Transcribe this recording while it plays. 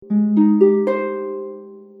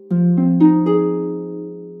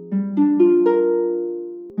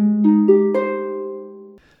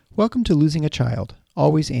Welcome to Losing a Child,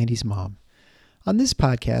 Always Andy's Mom. On this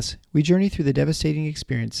podcast, we journey through the devastating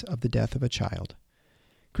experience of the death of a child.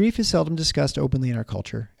 Grief is seldom discussed openly in our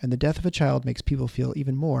culture, and the death of a child makes people feel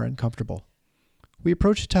even more uncomfortable. We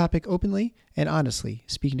approach the topic openly and honestly,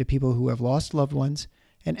 speaking to people who have lost loved ones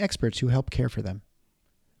and experts who help care for them.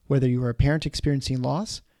 Whether you are a parent experiencing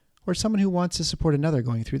loss or someone who wants to support another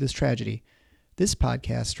going through this tragedy, this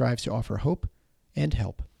podcast strives to offer hope and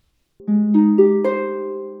help.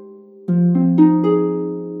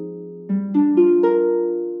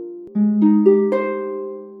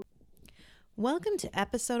 Welcome to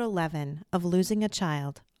episode 11 of Losing a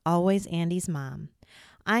Child, Always Andy's Mom.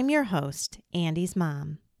 I'm your host, Andy's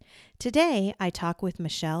mom. Today, I talk with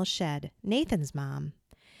Michelle Shedd, Nathan's mom.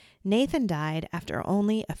 Nathan died after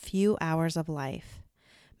only a few hours of life.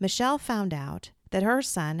 Michelle found out that her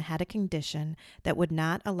son had a condition that would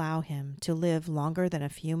not allow him to live longer than a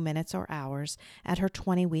few minutes or hours at her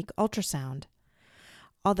 20-week ultrasound.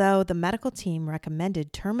 Although the medical team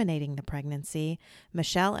recommended terminating the pregnancy,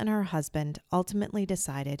 Michelle and her husband ultimately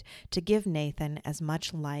decided to give Nathan as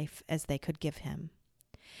much life as they could give him.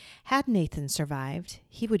 Had Nathan survived,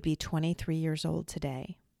 he would be 23 years old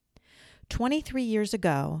today. 23 years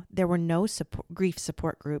ago, there were no grief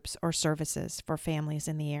support groups or services for families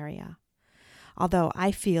in the area. Although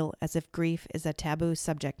I feel as if grief is a taboo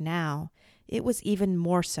subject now, it was even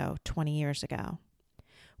more so 20 years ago.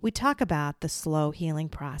 We talk about the slow healing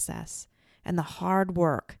process and the hard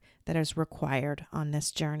work that is required on this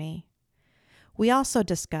journey. We also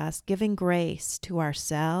discuss giving grace to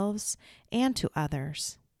ourselves and to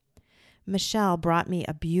others. Michelle brought me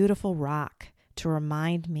a beautiful rock to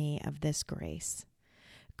remind me of this grace.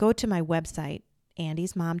 Go to my website,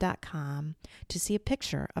 andysmom.com, to see a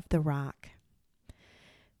picture of the rock.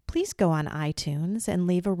 Please go on iTunes and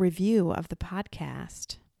leave a review of the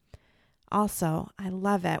podcast. Also, I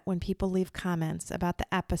love it when people leave comments about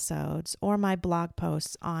the episodes or my blog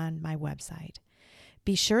posts on my website.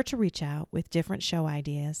 Be sure to reach out with different show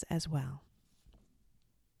ideas as well.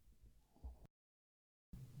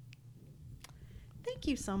 Thank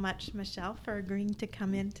you so much, Michelle, for agreeing to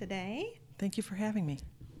come in today. Thank you for having me.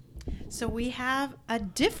 So we have a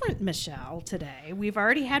different Michelle today. We've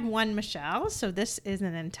already had one Michelle, so this is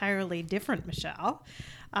an entirely different Michelle.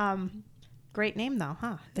 Great name, though,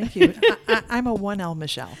 huh? Thank you. I'm a 1L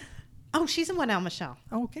Michelle. Oh, she's a 1L Michelle.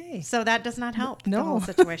 Okay. So that does not help No. the whole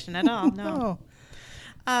situation at all. No.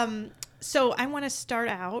 No. So I want to start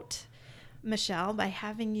out, Michelle, by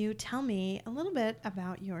having you tell me a little bit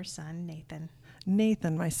about your son, Nathan.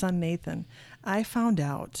 Nathan, my son Nathan. I found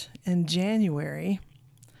out in January,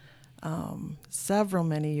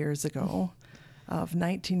 many years ago, of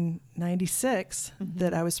 1996,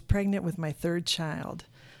 that I was pregnant with my third child.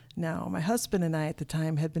 Now, my husband and I at the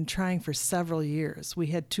time had been trying for several years. We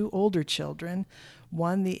had two older children,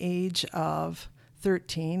 one the age of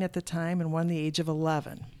 13 at the time and one the age of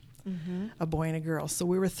 11, a boy and a girl. So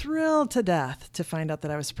we were thrilled to death to find out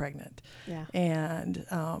that I was pregnant. Yeah.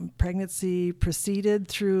 And pregnancy proceeded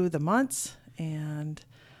through the months, and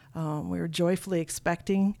we were joyfully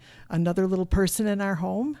expecting another little person in our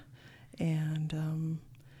home. And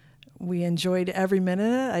we enjoyed every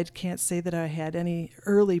minute. I can't say that I had any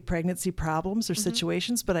early pregnancy problems or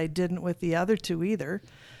situations, but I didn't with the other two either.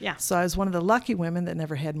 Yeah. So I was one of the lucky women that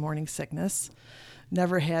never had morning sickness,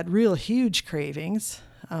 never had real huge cravings,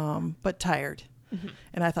 but tired.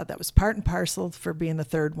 And I thought that was part and parcel for being the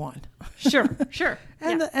third one. Sure.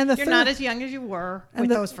 And yeah. the You're third, not as young as you were with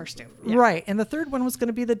those first two. Yeah. Right. And the third one was going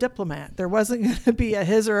to be the diplomat. There wasn't going to be a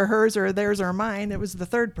his or a hers or a theirs or a mine. It was the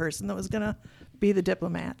third person that was going to be the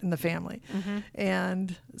diplomat in the family.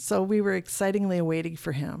 And so we were excitingly awaiting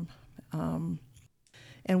for him.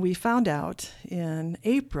 And we found out in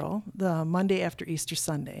April, the Monday after Easter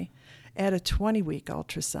Sunday, at a 20-week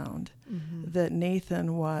ultrasound, that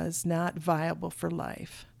Nathan was not viable for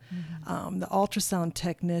life. The ultrasound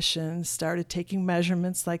technician started taking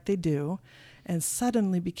measurements like they do and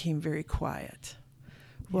suddenly became very quiet.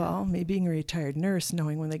 Yeah. Well, me being a retired nurse,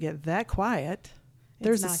 knowing when they get that quiet,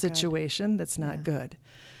 there's a situation that's not good.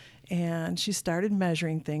 And she started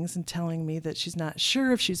measuring things and telling me that she's not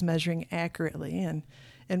sure if she's measuring accurately. And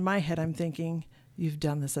in my head, I'm thinking, you've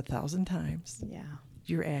done this 1,000 times. Yeah.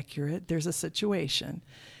 You're accurate. There's a situation.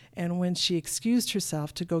 And when she excused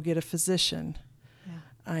herself to go get a physician,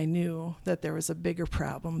 I knew that there was a bigger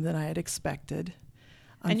problem than I had expected.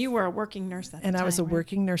 And you were a working nurse at the time, And I was a right?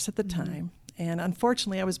 working nurse at the time. And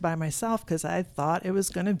unfortunately, I was by myself because I thought it was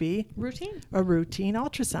going to be a routine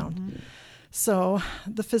ultrasound. So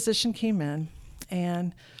the physician came in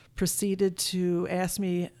and proceeded to ask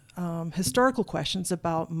me historical questions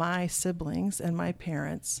about my siblings and my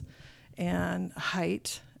parents and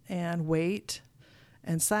height and weight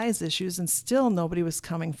and size issues, and still nobody was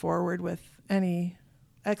coming forward with any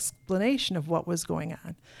explanation of what was going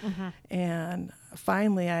on. And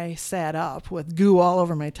finally I sat up with goo all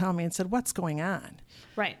over my tummy and said, "What's going on?"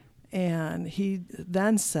 Right. And he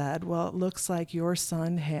then said, "Well, it looks like your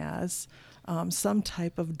son has some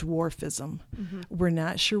type of dwarfism. We're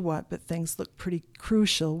not sure what, but things look pretty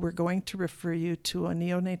crucial. We're going to refer you to a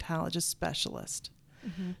neonatologist specialist."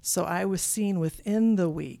 So I was seen within the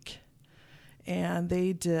week, and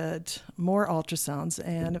they did more ultrasounds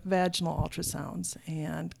and vaginal ultrasounds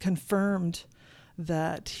and confirmed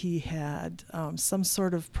that he had some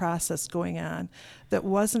sort of process going on that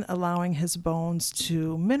wasn't allowing his bones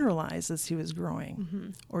to mineralize as he was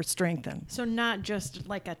growing or strengthen. So not just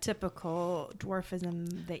like a typical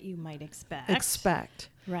dwarfism that you might expect.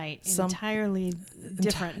 Right. Entirely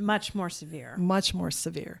different, much more severe. Much more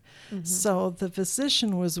severe. So the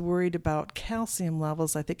physician was worried about calcium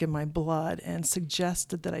levels, I think, in my blood, and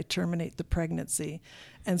suggested that I terminate the pregnancy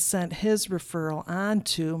and sent his referral on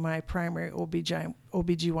to my primary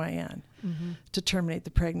OBGYN to terminate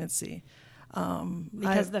the pregnancy.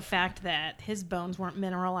 Because the fact that his bones weren't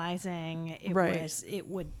mineralizing, it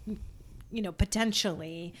would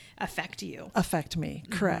potentially affect you. Affect me,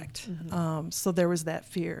 correct. So there was that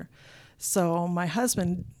fear. So my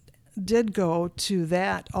husband did go to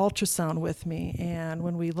that ultrasound with me, and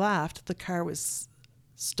when we left, the car was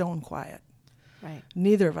stone quiet. Right.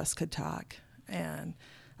 Neither of us could talk. And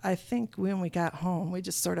I think when we got home, we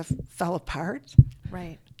just sort of fell apart.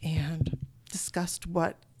 Right. And discussed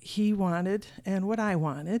what he wanted and what I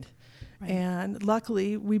wanted. Right. And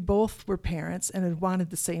luckily, we both were parents and had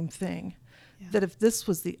wanted the same thing. Yeah. That if this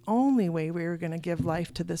was the only way we were going to give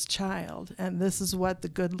life to this child, and this is what the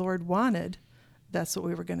good Lord wanted, that's what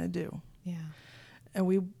we were going to do. Yeah. And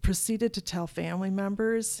we proceeded to tell family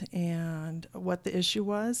members and what the issue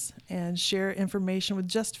was and share information with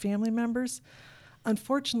just family members.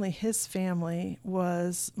 Unfortunately, his family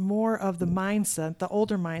was more of the mindset, the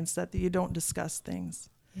older mindset, that you don't discuss things.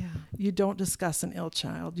 Yeah. You don't discuss an ill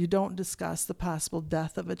child. You don't discuss the possible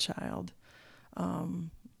death of a child.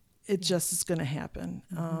 It just is going to happen.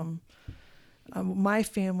 My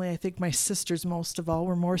family, I think my sisters most of all,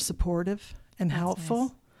 were more supportive and helpful.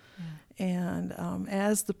 Nice. Yeah. And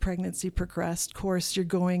as the pregnancy progressed, of course, you're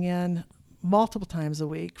going in multiple times a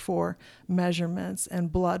week for measurements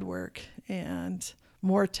and blood work and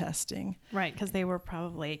more testing. Right, because they were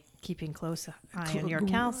probably keeping close eye on your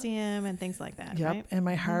calcium and things like that, Yep, right? and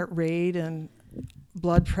my heart rate and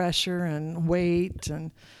blood pressure and weight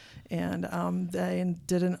and they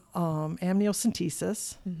did an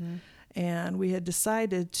amniocentesis, and we had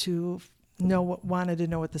decided to wanted to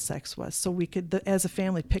know what the sex was, so we could, as a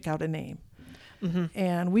family, pick out a name.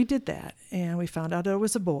 And we did that, and we found out it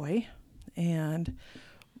was a boy. And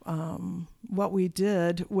what we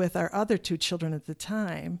did with our other two children at the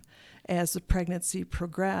time, as the pregnancy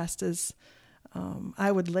progressed, is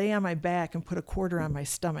I would lay on my back and put a quarter on my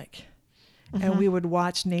stomach, and we would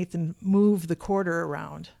watch Nathan move the quarter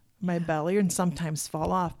around my belly and sometimes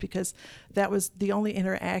fall off, because that was the only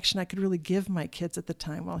interaction I could really give my kids at the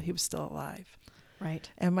time while he was still alive. Right.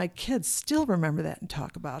 And my kids still remember that and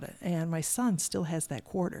talk about it. And my son still has that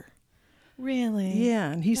quarter. Really?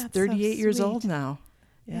 Yeah, and he's That's 38 so years sweet. old now.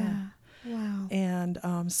 Yeah. Wow.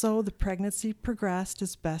 And so the pregnancy progressed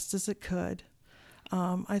as best as it could.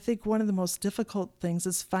 I think one of the most difficult things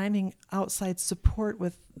is finding outside support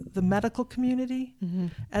with the medical community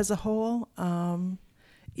as a whole,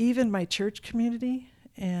 even my church community,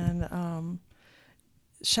 and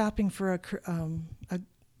shopping for a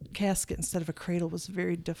casket instead of a cradle was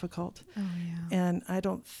very difficult. Oh, yeah. And I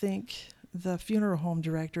don't think the funeral home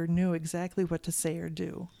director knew exactly what to say or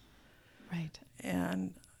do. Right.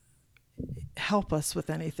 And help us with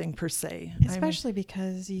anything per se. Especially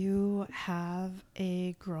because you have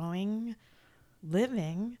a growing,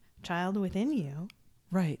 living child within you.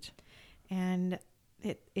 Right. And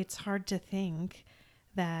it's hard to think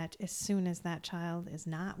that as soon as that child is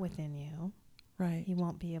not within you, Right. he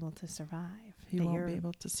won't be able to survive. He won't be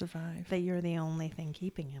able to survive. That you're the only thing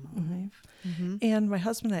keeping him alive. And my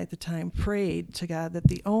husband and I at the time prayed to God that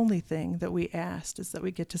the only thing that we asked is that we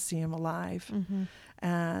get to see him alive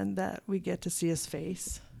and that we get to see his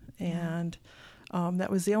face. And that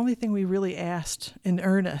was the only thing we really asked in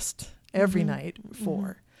earnest every night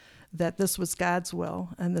for, that this was God's will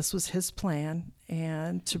and this was his plan,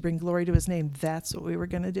 and to bring glory to his name, that's what we were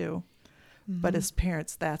going to do. But as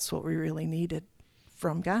parents, that's what we really needed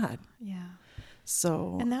from God. Yeah.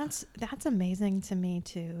 So, And that's amazing to me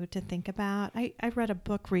too, to think about. I read a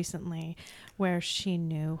book recently where she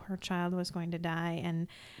knew her child was going to die,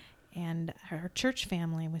 and her church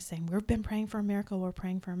family was saying, we've been praying for a miracle, we're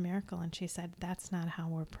praying for a miracle. And she said, that's not how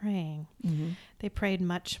we're praying. They prayed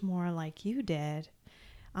much more like you did,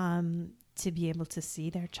 to be able to see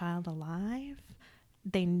their child alive.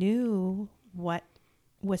 They knew what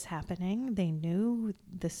was happening. They knew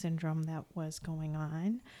the syndrome that was going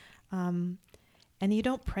on. And you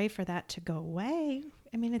don't pray for that to go away.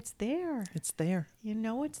 I mean, it's there. It's there. You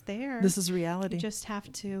know it's there. This is reality. You just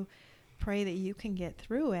have to pray that you can get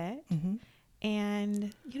through it.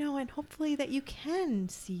 And, and hopefully that you can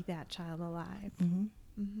see that child alive.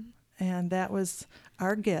 And that was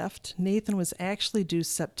our gift. Nathan was actually due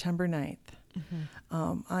September 9th.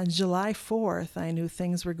 On July 4th, I knew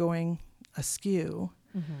things were going askew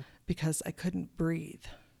because I couldn't breathe.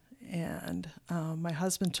 And my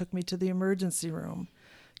husband took me to the emergency room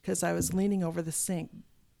because I was leaning over the sink,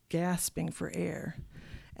 gasping for air.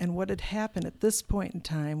 And what had happened at this point in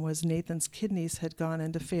time was Nathan's kidneys had gone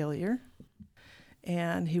into failure,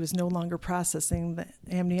 and he was no longer processing the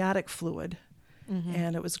amniotic fluid,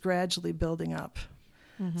 and it was gradually building up.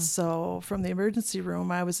 So from the emergency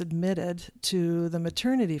room, I was admitted to the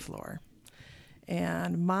maternity floor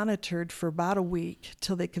and monitored for about a week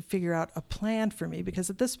till they could figure out a plan for me, because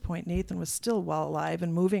at this point Nathan was still well alive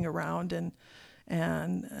and moving around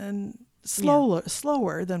and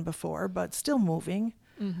slower than before, but still moving.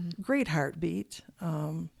 Great heartbeat.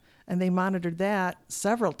 And they monitored that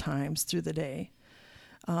several times through the day.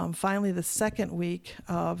 Finally, the second week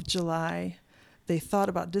of July, they thought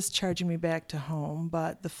about discharging me back to home,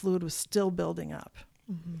 but the fluid was still building up.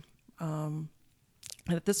 And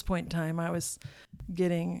at this point in time, I was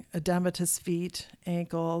getting edematous feet,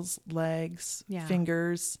 ankles, legs,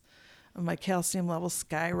 fingers. My calcium levels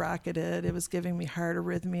skyrocketed. It was giving me heart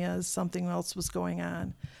arrhythmias. Something else was going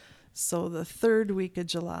on. So the third week of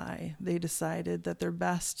July, they decided that their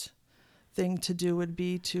best thing to do would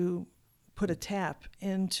be to put a tap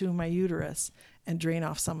into my uterus and drain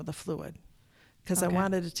off some of the fluid, because I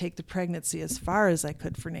wanted to take the pregnancy as far as I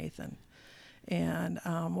could for Nathan. And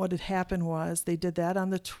what had happened was they did that on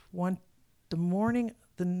the morning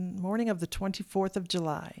of the 24th of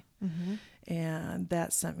July, and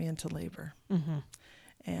that sent me into labor.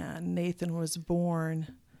 And Nathan was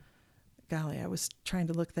born. Golly, I was trying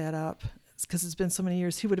to look that up because it's been so many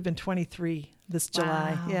years. He would have been 23 this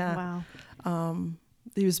July. Wow.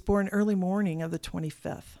 He was born early morning of the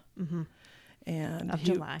 25th. And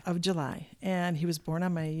of July. And he was born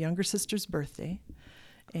on my younger sister's birthday.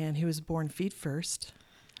 And he was born feet first,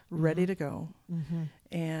 ready to go.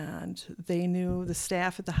 And they knew, the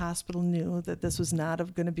staff at the hospital knew that this was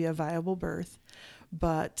not going to be a viable birth,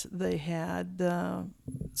 but they had the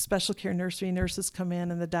special care nurses come in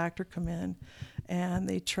and the doctor come in, and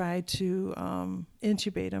they tried to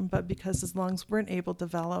intubate him, but because his lungs weren't able to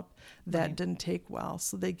develop, that didn't take well.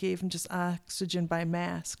 So they gave him just oxygen by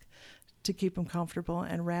mask to keep him comfortable,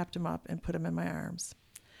 and wrapped him up and put him in my arms.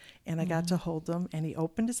 And I got to hold him, and he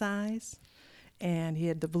opened his eyes, and he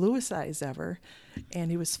had the bluest eyes ever,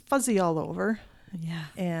 and he was fuzzy all over. Yeah.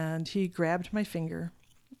 And he grabbed my finger,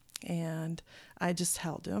 and I just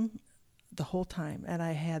held him the whole time. And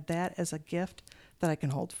I had that as a gift that I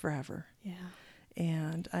can hold forever. Yeah.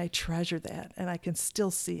 And I treasure that, and I can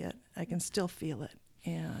still see it. I can still feel it.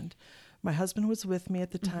 And my husband was with me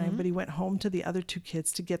at the time, but he went home to the other two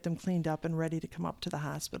kids to get them cleaned up and ready to come up to the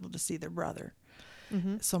hospital to see their brother.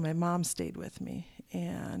 So my mom stayed with me,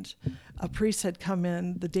 and a priest had come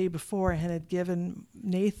in the day before and had given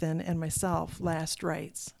Nathan and myself last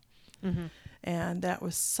rites. And that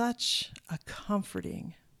was such a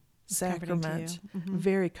comforting sacrament,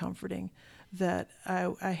 very comforting, that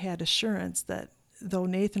I had assurance that though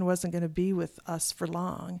Nathan wasn't going to be with us for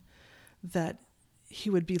long, that he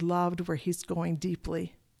would be loved where he's going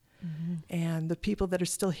deeply. And the people that are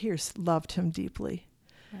still here loved him deeply.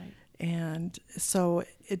 Right. And so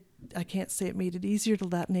I can't say it made it easier to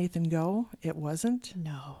let Nathan go. It wasn't.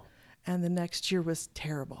 No. And the next year was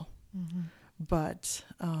terrible. But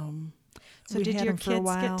so we did had your him for a kids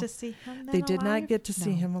while. get to see him then They did alive? not get to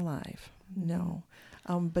see him alive. No.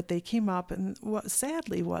 But they came up, and what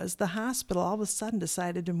sadly was the hospital all of a sudden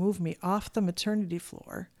decided to move me off the maternity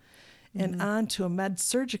floor and onto a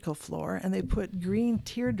med-surgical floor, and they put green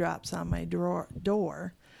teardrops on my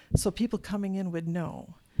door so people coming in would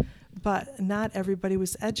know. But not everybody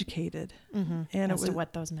was educated, and as to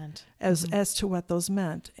what those meant. As to what those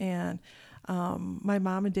meant. And My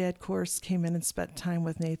mom and dad, of course, came in and spent time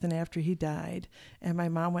with Nathan after he died. And my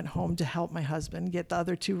mom went home to help my husband get the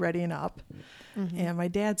other two ready and up. Mm-hmm. And my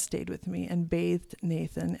dad stayed with me and bathed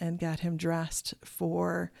Nathan and got him dressed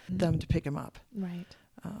for them to pick him up. Right.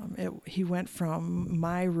 He went from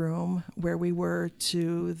my room where we were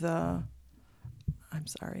to the, I'm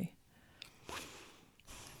sorry.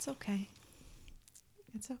 It's okay.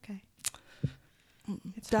 It's okay.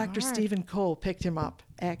 It's Dr. hard. Stephen Cole picked him up,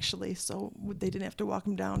 actually, so they didn't have to walk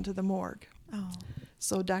him down to the morgue. Oh.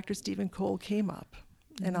 So Dr. Stephen Cole came up,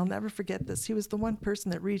 and I'll never forget this. He was the one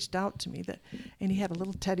person that reached out to me, and he had a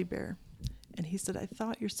little teddy bear, and he said, "I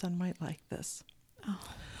thought your son might like this." Oh,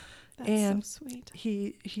 that's And so sweet.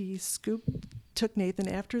 He took Nathan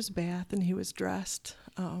after his bath, and he was dressed,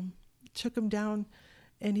 took him down,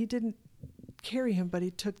 and he didn't carry him, but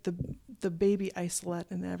he took the baby isolette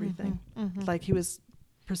and everything, Mm-hmm. like he was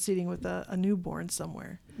proceeding with a newborn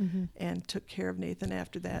somewhere, Mm-hmm. and took care of Nathan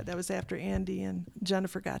after that. That was after Andy and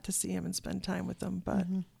Jennifer got to see him and spend time with him, but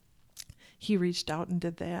Mm-hmm. he reached out and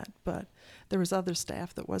did that. But there was other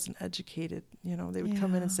staff that wasn't educated. You know, they would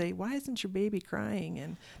come in and Yeah. say, "Why isn't your baby crying?"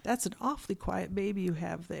 And that's an awfully quiet baby you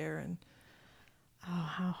have there. And Oh,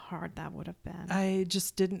 how hard that would have been. I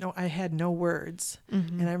just didn't know. I had no words.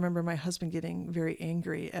 Mm-hmm. And I remember my husband getting very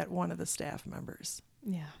angry at one of the staff members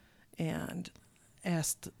Yeah. and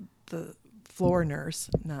asked the floor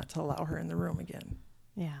nurse not to allow her in the room again.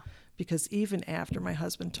 Yeah. Because even after my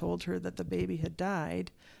husband told her that the baby had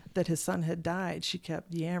died, that his son had died, she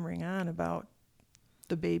kept yammering on about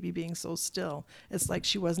the baby being so still. It's like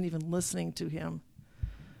she wasn't even listening to him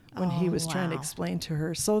when he Oh, was trying to wow. explain to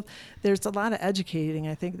her. So there's a lot of educating,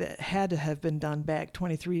 I think, that had to have been done back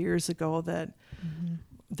 23 years ago that Mm-hmm.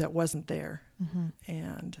 that wasn't there. Mm-hmm.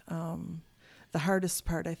 And the hardest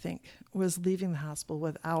part, I think, was leaving the hospital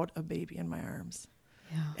without a baby in my arms,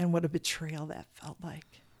 Yeah. and what a betrayal that felt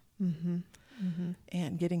like. Mm-hmm. Mm-hmm.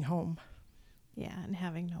 And getting home, Yeah, and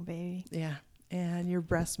having no baby. yeah, and your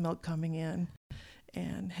breast milk coming in,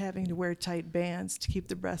 and having to wear tight bands to keep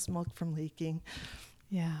the breast milk from leaking,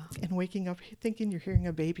 Yeah. and waking up thinking you're hearing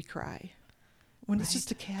a baby cry when it's Right.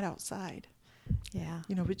 just a cat outside, Yeah.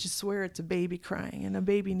 you know, but you swear it's a baby crying and a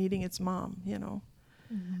baby needing its mom, you know.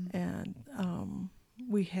 Mm-hmm. And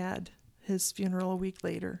we had his funeral a week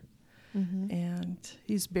later, Mm-hmm. and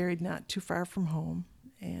he's buried not too far from home.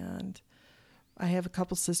 And I have a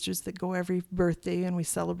couple sisters that go every birthday, and we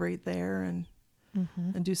celebrate there and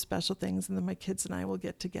Mm-hmm. do special things. And then my kids and I will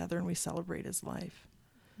get together and we celebrate his life.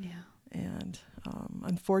 Yeah. And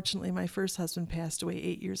unfortunately, my first husband passed away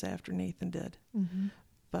 8 years after Nathan did. Mm-hmm.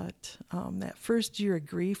 But that first year of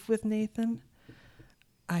grief with Nathan,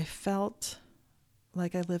 I felt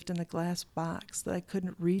like I lived in a glass box, that I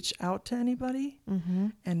couldn't reach out to anybody, Mm-hmm.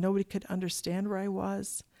 and nobody could understand where I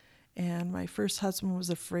was. And my first husband was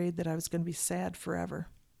afraid that I was going to be sad forever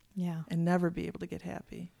Yeah. and never be able to get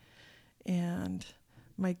happy. And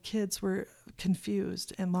my kids were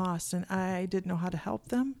confused and lost, and I didn't know how to help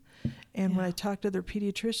them. And when Yeah. I talked to their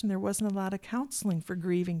pediatrician, there wasn't a lot of counseling for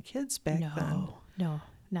grieving kids back then. No,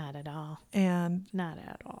 not at all. And Not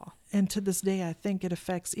at all. to this day, I think it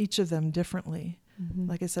affects each of them differently. Mm-hmm.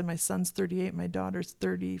 Like I said, my son's 38, my daughter's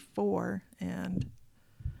 34, and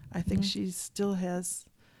I think Mhm. she still has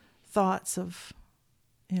thoughts of,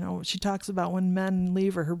 you know, she talks about when men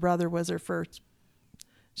leave her brother was her first.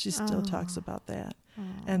 She still talks Oh. about that.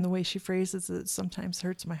 Aw. And the way she phrases it sometimes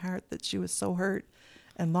hurts my heart, that she was so hurt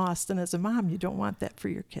and lost. And as a mom, you don't want that for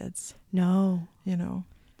your kids, No, you know.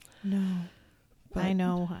 no. But- I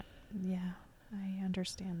know. Yeah, I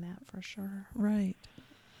understand that for sure. Right.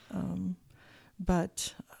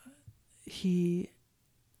 But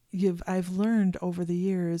I've learned over the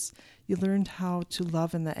years, you learned how to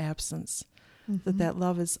love in the absence, Mhm. that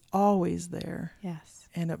love is always there Yes.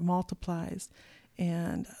 and it multiplies.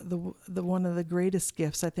 And the one of the greatest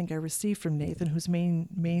gifts I think I received from Nathan, whose main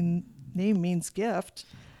name means gift,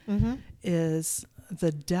 Mm-hmm. is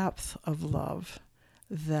the depth of love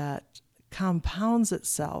that compounds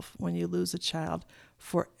itself when you lose a child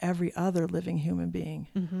for every other living human being.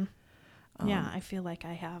 Mm-hmm. Yeah, I feel like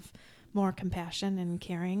I have more compassion and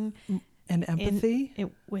caring And empathy.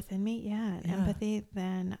 within me. Yeah, and Yeah. empathy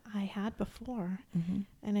than I had before. Mhm.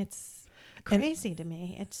 And it's And- crazy to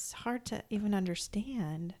me. It's hard to even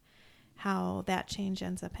understand how that change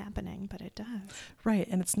ends up happening, but it does. Right.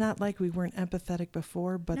 And it's not like we weren't empathetic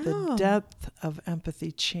before, but the No. depth of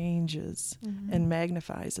empathy changes Mhm. and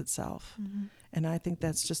magnifies itself. Mhm. And I think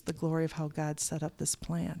that's just the glory of how God set up this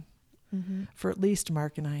plan Mhm. for at least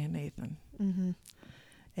Mark and I and Nathan. Mhm.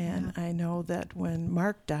 And I know that when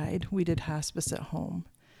Mark died, we did hospice at home,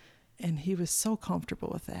 and he was so comfortable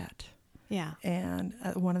with that. Yeah. And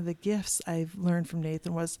one of the gifts I've learned from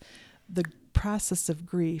Nathan was the process of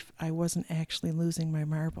grief. I wasn't actually losing my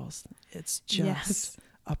marbles. It's just Yes.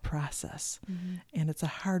 a process. Mm-hmm. And it's a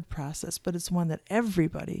hard process, but it's one that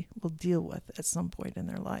everybody will deal with at some point in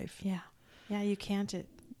their life. Yeah. Yeah, you can't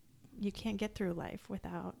get through life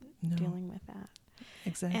without No. dealing with that.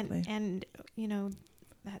 Exactly. And you know,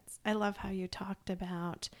 I love how you talked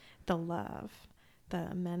about the love,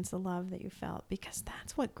 the immense love that you felt, because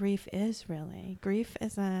that's what grief is really. Grief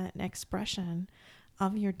is an expression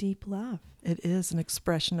of your deep love. It is an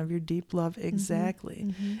expression of your deep love. Exactly.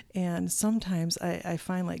 Mm-hmm. And sometimes I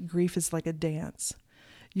find like grief is like a dance.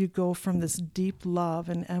 You go from this deep love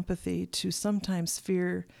and empathy to sometimes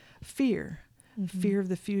fear, Mm-hmm. fear of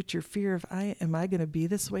the future, fear of, am I going to be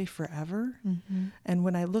this way forever? Mm-hmm. And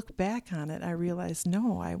when I look back on it, I realize,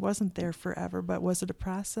 no, I wasn't there forever. But was it a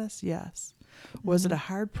process? Yes. Was it a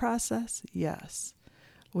hard process? Yes.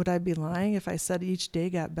 Would I be lying if I said each day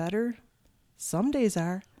got better? Some days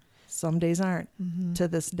are, some days aren't, Mm-hmm. to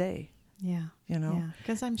this day, Yeah. you know. Yeah.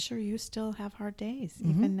 Because I'm sure you still have hard days, Mhm.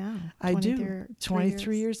 even now. I do.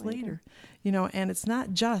 23 years later. You know, and it's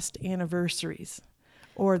not just anniversaries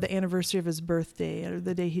or the anniversary of his birthday or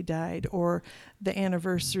the day he died or the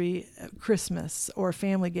anniversary of Christmas or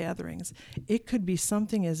family gatherings. It could be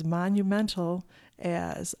something as monumental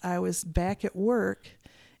as I was back at work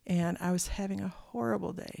and I was having a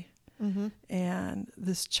horrible day. Mm-hmm. And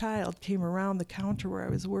this child came around the counter where I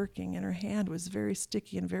was working and her hand was very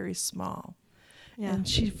sticky and very small. Yeah. And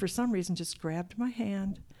she, for some reason, just grabbed my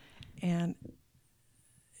hand, and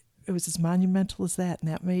it was as monumental as that. And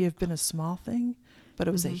that may have been a small thing, but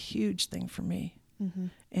it was a huge thing for me. Mm-hmm.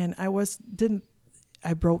 And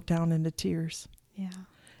I broke down into tears. Yeah.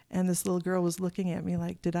 And this little girl was looking at me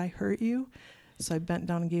like, did I hurt you? So I bent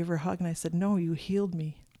down and gave her a hug, and I said, no, you healed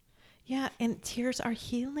me. Yeah, and tears are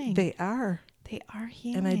healing. They are. They are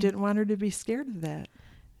healing. And I didn't want her to be scared of that.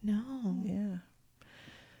 No. Yeah.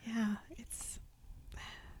 Yeah,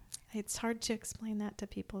 it's hard to explain that to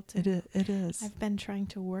people too. It is. I've been trying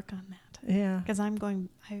to work on that. Yeah. Because I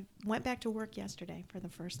went back to work yesterday for the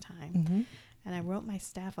first time, Mm-hmm. and I wrote my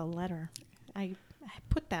staff a letter. I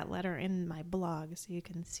put that letter in my blog, so you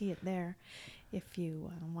can see it there if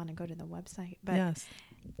you want to go to the website. But Yes.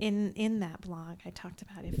 in that blog, I talked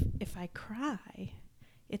about if I cry,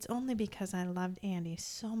 it's only because I loved Andy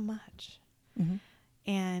so much. Mm-hmm.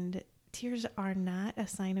 And tears are not a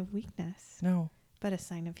sign of weakness, No. but a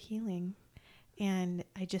sign of healing. And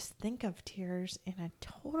I just think of tears in a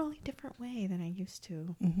totally different way than I used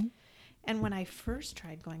to. Mm-hmm. And when I first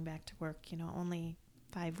tried going back to work, only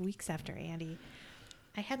 5 weeks after Andy,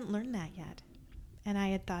 I hadn't learned that yet. And I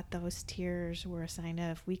had thought those tears were a sign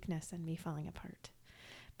of weakness and me falling apart.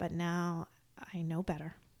 But now I know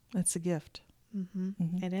better. It's a gift. Mm-hmm.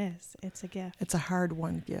 Mhm. It is. It's a gift. It's a hard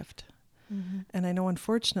one gift. Mm-hmm. And I know,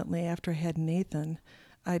 unfortunately, after I had Nathan,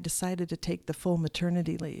 I decided to take the full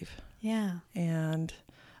maternity leave Yeah. and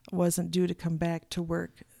wasn't due to come back to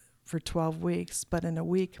work for 12 weeks. But in a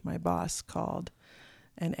week, my boss called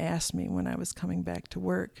and asked me when I was coming back to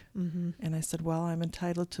work. Mm-hmm. And I said, well, I'm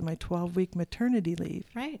entitled to my 12-week maternity leave.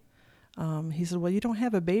 Right. He said, well, you don't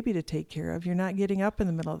have a baby to take care of. You're not getting up in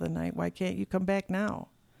the middle of the night. Why can't you come back now?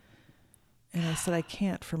 And I said, I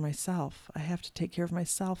can't for myself. I have to take care of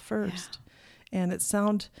myself first. Yeah.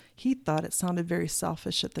 And he thought it sounded very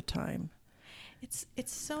selfish at the time. It's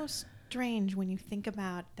so strange when you think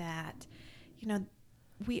about that.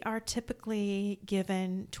 We are typically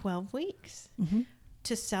given 12 weeks Mm-hmm.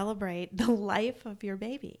 to celebrate the life of your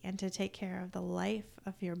baby and to take care of the life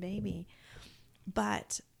of your baby.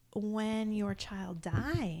 But when your child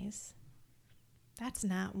dies, that's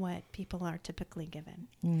not what people are typically given.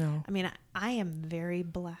 No. I mean, I am very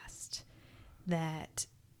blessed that,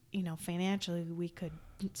 financially we could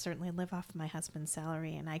certainly live off my husband's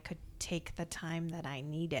salary, and I could take the time that I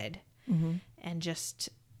needed Mm-hmm. and just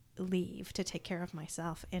leave to take care of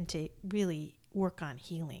myself and to really work on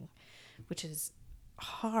healing, which is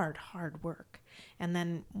hard work. And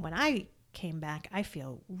then when I came back, I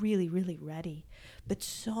feel really, really ready. But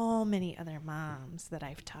so many other moms that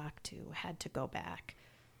I've talked to had to go back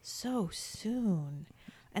so soon,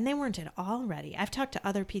 and they weren't at all ready. I've talked to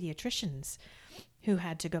other pediatricians who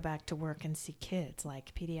had to go back to work and see kids,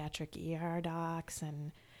 like pediatric ER docs,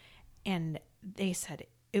 and they said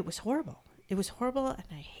it was horrible. It was horrible, and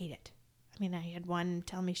I hate it. I mean, I had one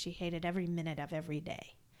tell me she hated every minute of every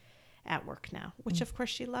day at work now, which of course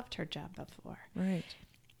she loved her job before. Right.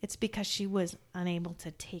 It's because she was unable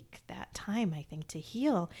to take that time, I think, to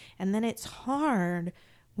heal. And then it's hard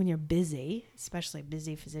when you're busy, especially a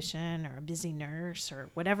busy physician or a busy nurse or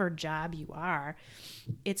whatever job you are,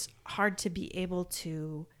 it's hard to be able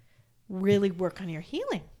to really work on your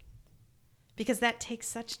healing because that takes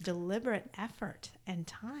such deliberate effort and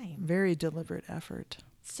time. Very deliberate effort.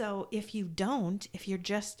 So if you're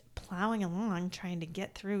just plowing along trying to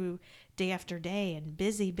get through day after day and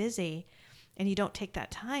busy, and you don't take that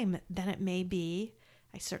time, then it may be,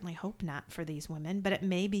 I certainly hope not for these women, but it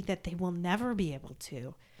may be that they will never be able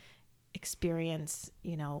to experience,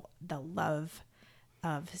 the love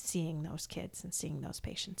of seeing those kids and seeing those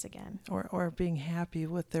patients again. Or being happy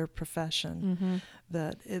with their profession.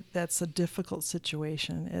 That's a difficult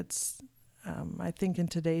situation. It's I think in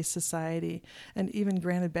today's society, and even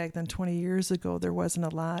granted back then 20 years ago, there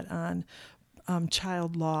wasn't a lot on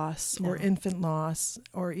child loss or infant loss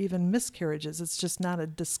or even miscarriages. It's just not a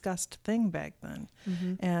discussed thing back then.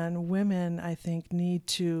 And women, I think, need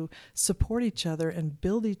to support each other and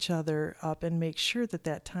build each other up and make sure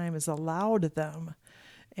that time is allowed them.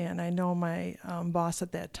 And I know my boss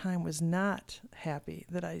at that time was not happy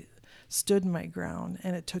that I stood my ground,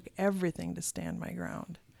 and it took everything to stand my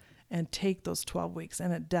ground and take those 12 weeks,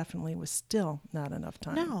 and it definitely was still not enough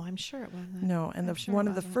time. No, I'm sure it wasn't. No, and one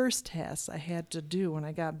of the first tasks I had to do when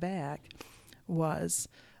I got back was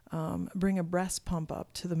bring a breast pump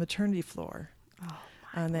up to the maternity floor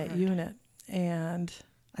on that unit. And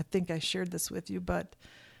I think I shared this with you, but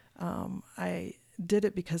I did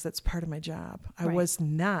it because that's part of my job. I was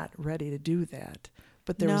not ready to do that,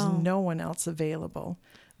 but there was no one else available.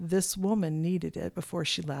 This woman needed it before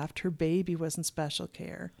she left. Her baby was in special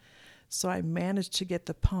care. So I managed to get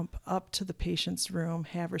the pump up to the patient's room,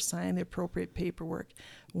 have her sign the appropriate paperwork.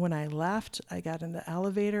 When I left, I got in the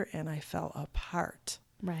elevator and I fell apart.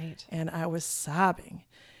 Right. And I was sobbing.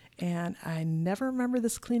 And I never remember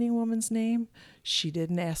this cleaning woman's name. She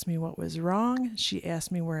didn't ask me what was wrong. She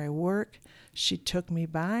asked me where I work. She took me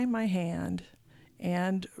by my hand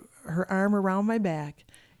and her arm around my back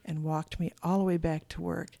and walked me all the way back to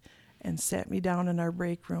work and sat me down in our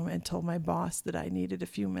break room and told my boss that I needed a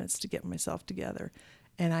few minutes to get myself together.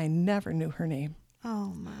 And I never knew her name.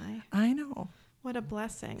 Oh, my. I know. What a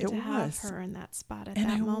blessing It to have was. her in that spot at And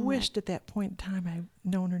that I moment. wished at that point in time I'd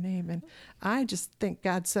known her name. And I just think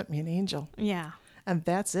God sent me an angel. Yeah. And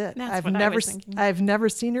that's it. That's what I was thinking. I've never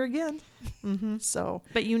seen her again. So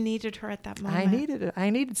But you needed her at that moment. I needed it. I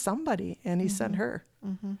needed somebody, and he sent her.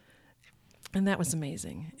 And that was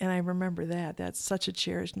amazing. And I remember that. That's such a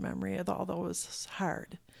cherished memory, although it was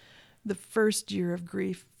hard. The first year of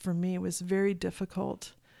grief for me was very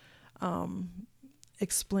difficult,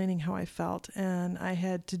 explaining how I felt. And I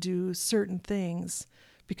had to do certain things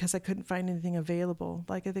because I couldn't find anything available.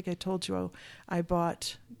 Like I think I told you, I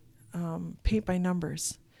bought paint by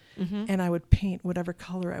numbers. And I would paint whatever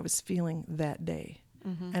color I was feeling that day.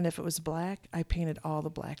 And if it was black, I painted all the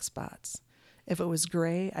black spots. If it was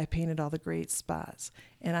gray, I painted all the gray spots.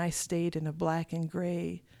 And I stayed in a black and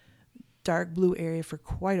gray, dark blue area for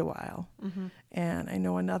quite a while. And I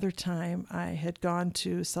know another time I had gone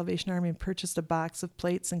to Salvation Army and purchased a box of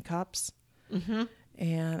plates and cups.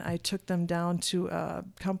 And I took them down to a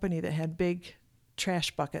company that had big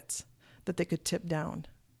trash buckets that they could tip down.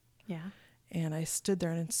 Yeah. And I stood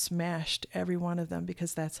there and smashed every one of them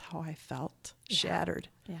because that's how I felt, shattered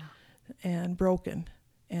and broken.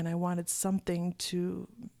 And I wanted something to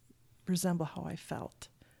resemble how I felt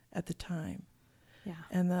at the time. Yeah.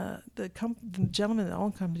 And the gentleman that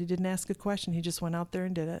owned the company didn't ask a question. He just went out there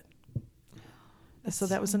and did it. So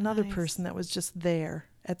that was another person that was just there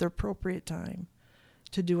at the appropriate time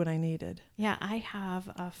to do what I needed. Yeah, I have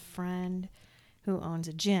a friend who owns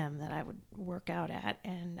a gym that I would work out at,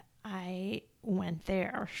 and I went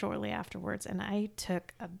there shortly afterwards, and I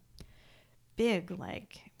took a big,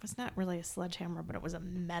 it was not really a sledgehammer, but it was a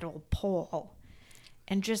metal pole,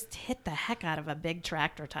 and just hit the heck out of a big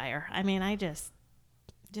tractor tire. I mean, I just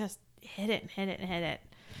hit it and hit it and hit it,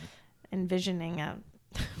 envisioning a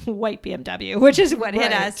white BMW, which is what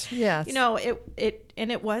hit us. Yes.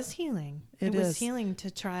 It was healing. It was is. healing to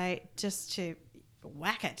try just to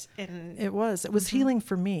whack it. And It was healing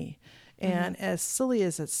for me. And as silly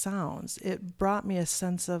as it sounds, it brought me a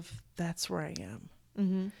sense of that's where I am.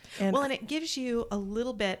 And and it gives you a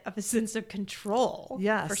little bit of a sense of control.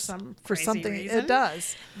 Yes, for some for crazy something reason, it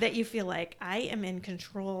does. That you feel like I am in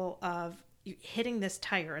control of hitting this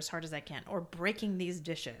tire as hard as I can, or breaking these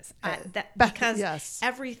dishes. Because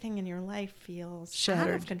everything in your life feels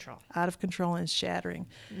shattered, out of control, and shattering.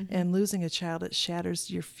 And losing a child, it shatters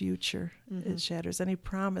your future. It shatters any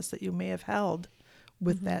promise that you may have held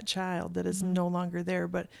with that child that is no longer there,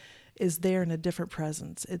 but is there in a different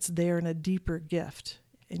presence. It's there in a deeper gift.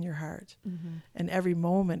 in your heart. Mm-hmm. And every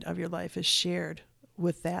moment of your life is shared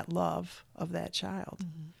with that love of that child.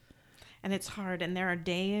 Mm-hmm. And it's hard. And there are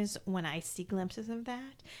days when I see glimpses of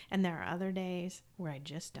that. And there are other days where I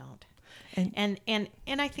just don't. And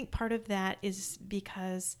I think part of that is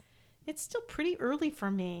because it's still pretty early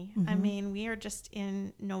for me. Mm-hmm. I mean, we are just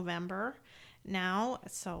in November now.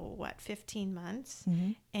 So what, 15 months?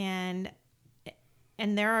 Mm-hmm.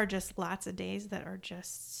 And there are just lots of days that are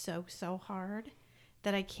just so hard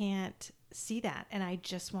that I can't see that. And I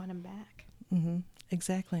just want him back. Mm-hmm.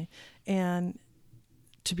 Exactly. And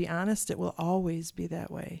to be honest, it will always be that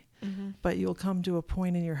way. Mm-hmm. But you'll come to a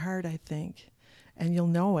point in your heart, I think, and you'll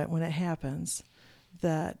know it when it happens,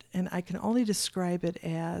 that, and I can only describe it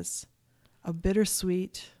as a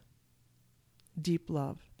bittersweet, deep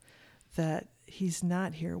love, that he's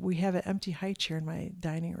not here. We have an empty high chair in my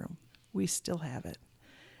dining room. We still have it.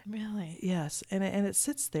 Really? Yes. And it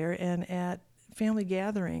sits there, and at family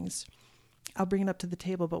gatherings, I'll bring it up to the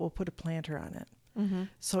table, but we'll put a planter on it. Mm-hmm.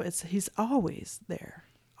 So he's always there,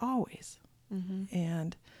 always. Mm-hmm.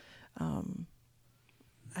 And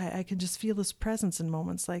I can just feel his presence in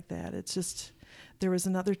moments like that. It's just, there was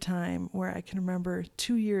another time where I can remember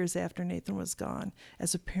 2 years after Nathan was gone.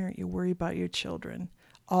 As a parent, you worry about your children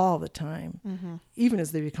all the time, Mm-hmm. even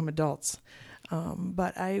as they become adults.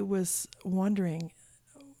 But I was wondering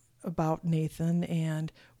about Nathan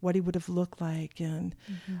and what he would have looked like, and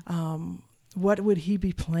what would he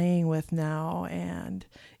be playing with now, and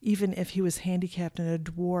even if he was handicapped and a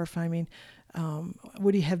dwarf, I mean,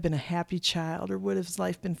 would he have been a happy child, or would his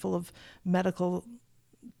life been full of medical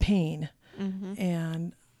pain? Mm-hmm.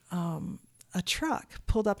 And a truck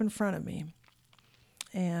pulled up in front of me,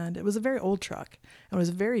 and it was a very old truck, and it was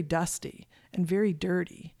very dusty and very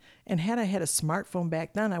dirty. And had I had a smartphone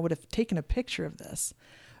back then, I would have taken a picture of this.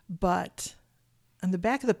 But on the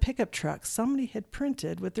back of the pickup truck, somebody had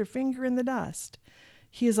printed with their finger in the dust,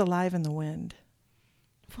 "He is alive in the wind."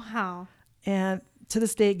 Wow. And to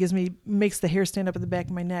this day, it makes the hair stand up at the back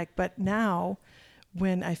of my neck. But now,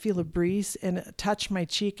 when I feel a breeze and it touch my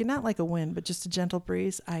cheek, and not like a wind, but just a gentle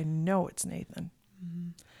breeze, I know it's Nathan. Mm-hmm.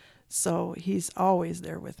 So he's always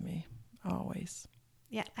there with me, always.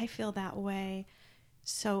 Yeah, I feel that way.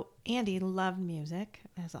 So Andy loved music,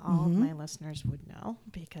 as all of Mm-hmm. my listeners would know,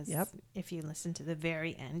 because Yep. if you listen to the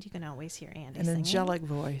very end, you can always hear Andy An singing. angelic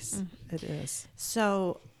voice, Mm. it is.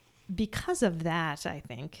 So because of that, I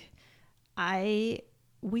think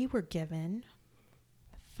we were given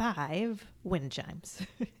 5 wind chimes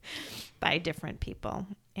by different people.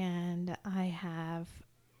 And I have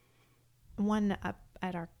one up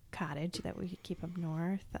at our cottage that we keep up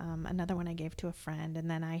north, another one I gave to a friend, and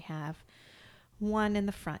then I have one in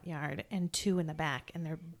the front yard and 2 in the back, and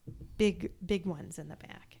they're big ones in the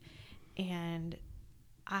back. And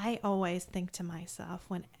I always think to myself,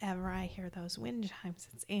 whenever I hear those wind chimes,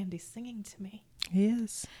 it's Andy singing to me. He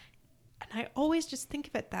is. And I always just think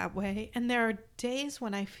of it that way. And there are days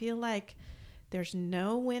when I feel like there's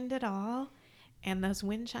no wind at all, and those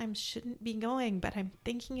wind chimes shouldn't be going, but I'm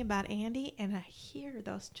thinking about Andy, and I hear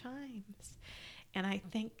those chimes. And I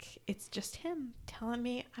think it's just him telling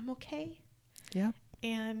me I'm okay. Yep.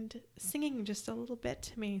 And singing just a little bit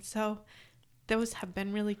to me. So those have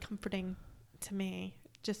been really comforting to me,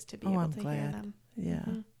 just to be able I'm to glad. hear them. Yeah.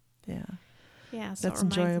 Mhm. Yeah. Yeah, so That's it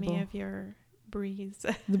reminds enjoyable. me of your breeze.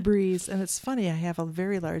 The breeze. And it's funny, I have a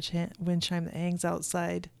very large wind chime that hangs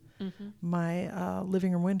outside Mm-hmm. my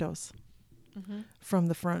living room windows Mm-hmm. from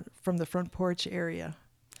the front porch area.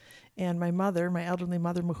 And my elderly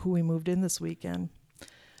mother, who we moved in this weekend,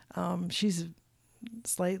 she's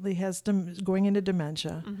slightly going into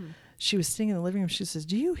dementia. Mm-hmm. She was sitting in the living room. She says,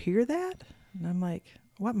 "Do you hear that?" And I'm like,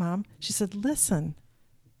 "What, Mom?" She said, "Listen,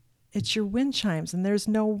 it's your wind chimes, and there's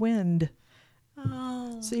no wind."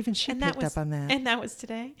 Oh. So even she And that picked was- up on that. And that was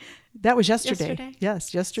today? That was yesterday. Yesterday?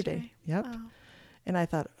 Yes, yesterday. Yep. Oh. And I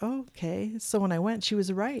thought, okay. So when I went, she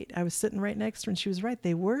was right. I was sitting right next to her, and she was right.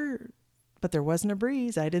 They were, but there wasn't a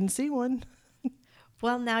breeze. I didn't see one.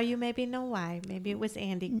 Well, now you maybe know why. Maybe it was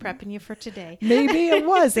Andy prepping you for today. Maybe it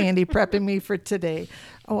was Andy prepping me for today.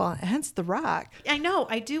 Oh, well, hence the rock. I know.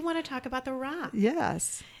 I do want to talk about the rock.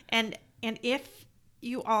 Yes. And if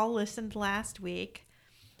you all listened last week,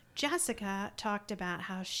 Jessica talked about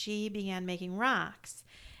how she began making rocks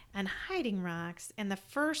and hiding rocks. And the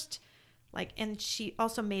first, and she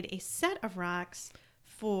also made a set of rocks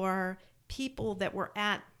for people that were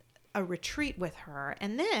at a retreat with her.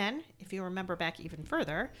 And then, if you remember back even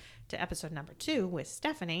further to episode number 2 with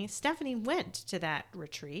Stephanie went to that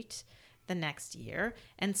retreat the next year,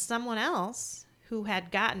 and someone else who had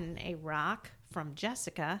gotten a rock from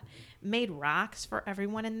Jessica made rocks for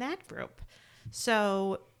everyone in that group.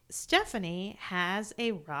 So Stephanie has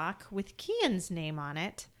a rock with Kian's name on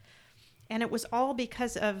it. And it was all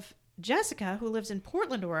because of Jessica, who lives in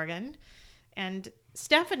Portland, Oregon. And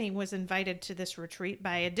Stephanie was invited to this retreat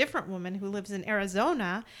by a different woman who lives in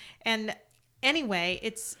Arizona. And anyway,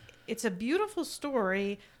 it's a beautiful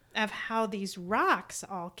story of how these rocks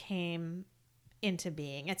all came into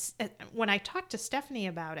being. When I talked to Stephanie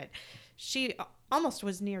about it, she almost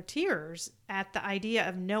was near tears at the idea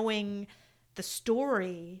of knowing the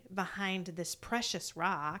story behind this precious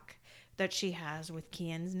rock that she has with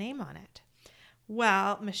Kian's name on it.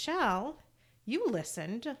 Well, Michelle, you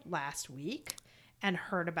listened last week and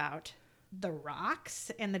heard about the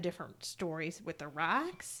rocks and the different stories with the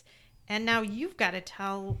rocks. And now you've got to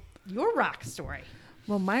tell your rock story.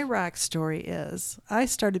 Well, my rock story is I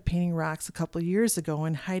started painting rocks a couple of years ago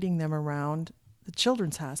and hiding them around the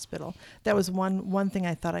Children's Hospital. That was one thing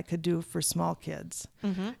I thought I could do for small kids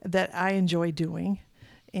that I enjoy doing.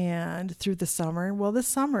 And through the summer, this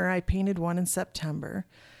summer I painted one in September,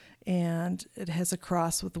 and it has a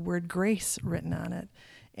cross with the word grace written on it.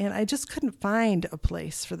 And I just couldn't find a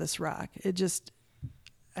place for this rock.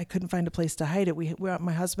 I couldn't find a place to hide it.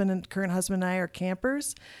 My current husband and I are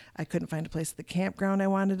campers. I couldn't find a place at the campground I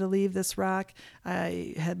wanted to leave this rock.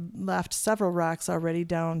 I had left several rocks already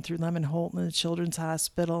down through Lemon Holt and the Children's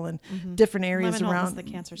Hospital and different areas Lemon around. Holt is the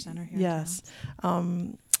cancer center here. Yes.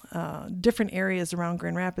 Different areas around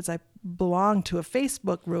Grand Rapids. I belong to a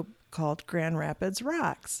Facebook group called Grand Rapids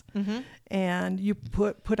Rocks. And you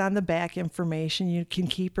put on the back information. You can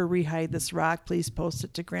keep or rehide this rock. Please post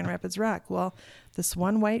it to Grand Rapids Rock. Well, this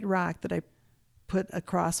one white rock that I put a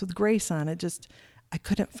cross with grace on it, I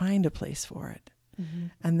couldn't find a place for it.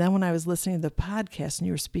 And then when I was listening to the podcast and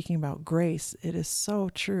you were speaking about grace, it is so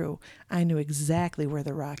true. I knew exactly where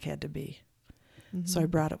the rock had to be. So I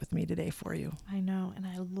brought it with me today for you. I know, and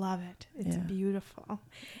I love it. It's beautiful.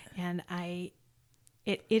 And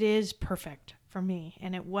it is perfect for me.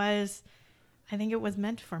 And I think it was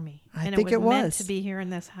meant for me. And it was meant to be here in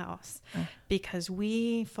this house because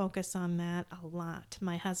we focus on that a lot.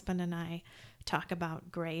 My husband and I talk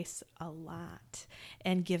about grace a lot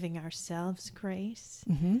and giving ourselves grace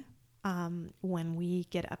when we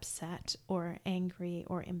get upset or angry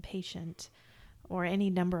or impatient or any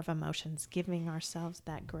number of emotions, giving ourselves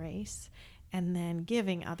that grace and then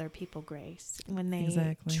giving other people grace when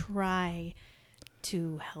they try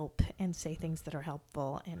to help and say things that are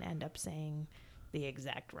helpful and end up saying the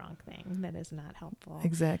exact wrong thing that is not helpful.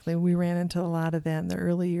 Exactly. We ran into a lot of that in the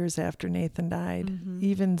early years after Nathan died.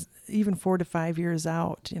 Even 4 to 5 years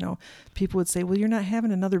out, people would say, well, you're not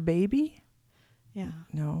having another baby? Yeah.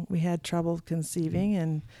 No, we had trouble conceiving,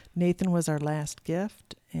 and Nathan was our last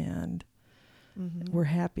gift, and we're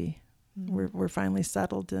happy. We're finally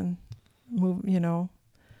settled and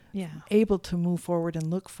able to move forward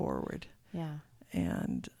and look forward. Yeah.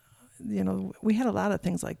 And, we had a lot of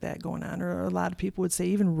things like that going on, or a lot of people would say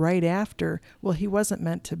even right after, well, he wasn't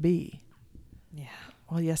meant to be. Yeah.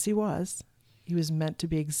 Well, yes, he was. He was meant to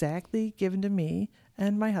be exactly given to me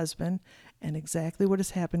and my husband, and exactly what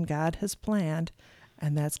has happened, God has planned,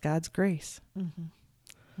 and that's God's grace.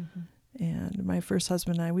 And my first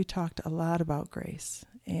husband and I, we talked a lot about grace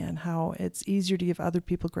and how it's easier to give other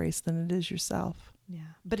people grace than it is yourself. Yeah.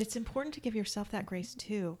 But it's important to give yourself that grace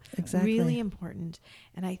too. Exactly. Really important.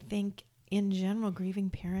 And I think in general, grieving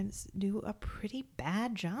parents do a pretty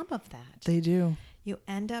bad job of that. They do. You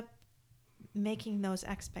end up making those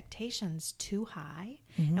expectations too high.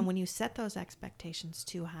 And when you set those expectations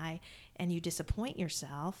too high and you disappoint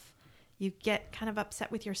yourself, you get kind of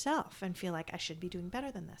upset with yourself and feel like I should be doing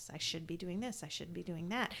better than this. I should be doing this. I should be doing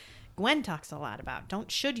that. Gwen talks a lot about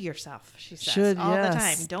don't should yourself, she says all the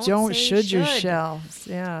time. Don't say should yourself.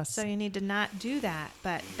 Yes. So you need to not do that.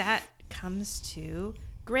 But that comes to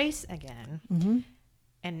grace again.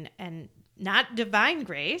 And not divine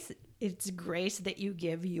grace. It's grace that you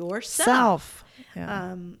give yourself.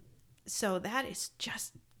 Yeah. So that is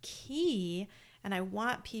just key. And I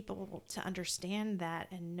want people to understand that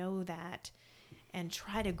and know that and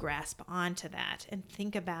try to grasp onto that and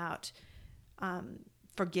think about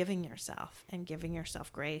forgiving yourself and giving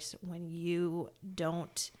yourself grace when you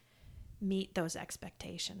don't meet those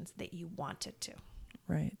expectations that you wanted to.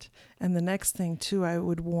 Right. And the next thing, too, I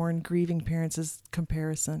would warn grieving parents is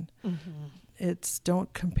comparison. It's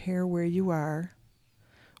don't compare where you are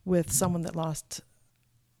with someone that lost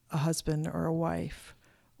a husband or a wife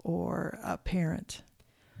or a parent,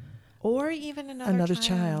 or even another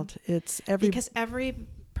child. It's because every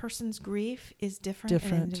person's grief is different.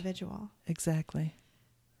 And individual. Exactly.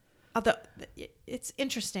 Although it's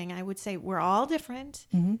interesting, I would say we're all different,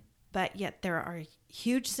 but yet there are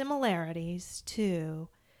huge similarities too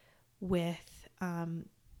with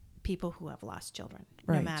people who have lost children,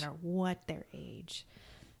 no Right. matter what their age.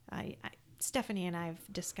 Stephanie and I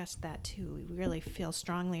have discussed that too. We really feel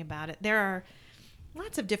strongly about it. There are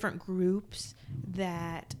lots of different groups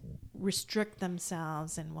that restrict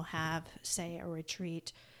themselves and will have, say, a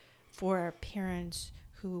retreat for parents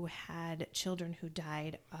who had children who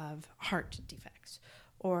died of heart defects,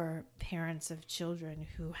 or parents of children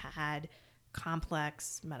who had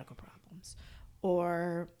complex medical problems,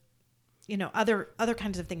 or other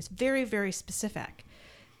kinds of things, very, very specific.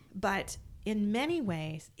 But in many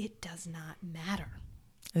ways, it does not matter,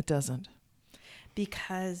 It doesn't.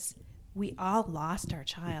 because we all lost our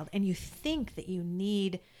child, and you think that you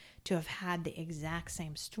need to have had the exact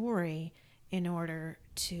same story in order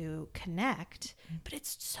to connect, but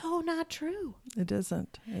it's so not true. It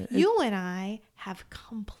isn't. You and I have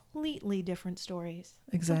completely different stories.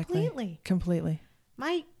 Exactly. Completely.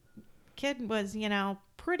 My kid was,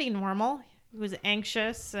 pretty normal. He was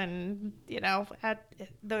anxious and, had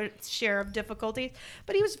the share of difficulties,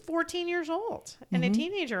 but he was 14 years old and a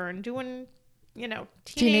teenager and doing,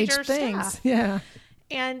 teenager things. stuff. Yeah.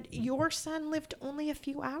 And your son lived only a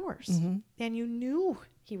few hours, and you knew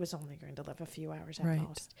he was only going to live a few hours at Right.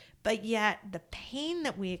 most. But yet the pain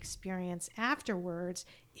that we experience afterwards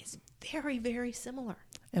is very, very similar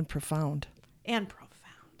And profound. and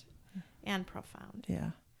profound. And profound.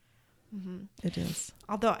 Yeah. It is.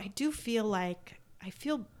 Although I do feel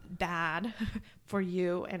bad for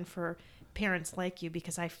you and for parents like you,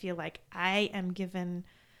 because I feel like I am given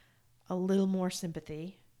a little more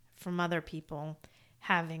sympathy from other people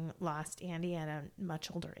having lost Andy at a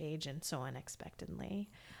much older age and so unexpectedly,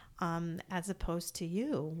 as opposed to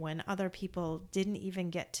you when other people didn't even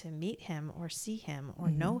get to meet him or see him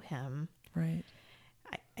or know him. Right.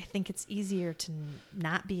 I think it's easier to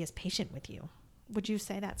not be as patient with you. Would you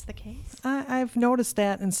say that's the case? I've noticed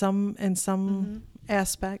that in some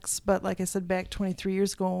aspects, but like I said, back 23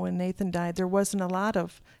 years ago when Nathan died, there wasn't a lot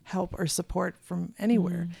of help or support from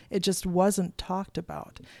anywhere. It just wasn't talked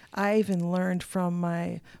about. I even learned from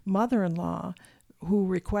my mother-in-law, who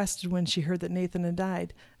requested when she heard that Nathan had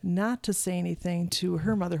died not to say anything to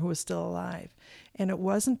her mother, who was still alive. And it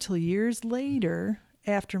wasn't till years later,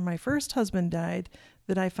 after my first husband died,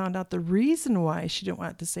 that I found out the reason why she didn't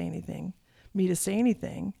want me to say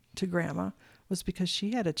anything to Grandma was because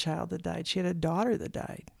she had a child that died. She had a daughter that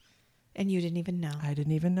died. And you didn't even know. I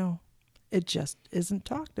didn't even know. It just isn't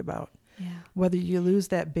talked about. Yeah. Whether you lose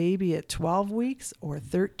that baby at 12 weeks or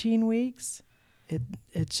 13 weeks,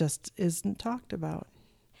 it just isn't talked about.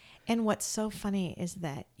 And what's so funny is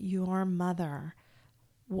that your mother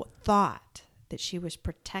thought that she was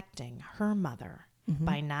protecting her mother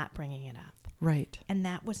by not bringing it up. Right. And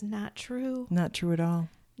that was not true. Not true at all.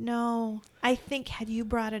 No. I think had you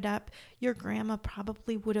brought it up, your grandma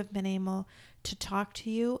probably would have been able to talk to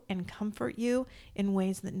you and comfort you in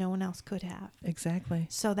ways that no one else could have. Exactly.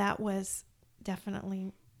 So that was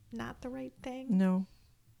definitely not the right thing. No.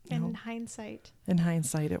 In hindsight. In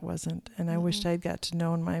hindsight, it wasn't. And I wished I'd got to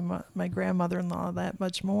know my grandmother-in-law that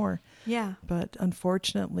much more. Yeah. But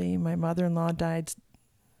unfortunately, my mother-in-law died.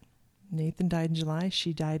 Nathan died in July.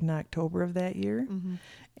 She died in October of that year.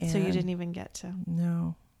 So you didn't even get to.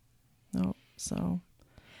 No.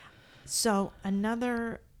 So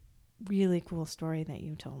another really cool story that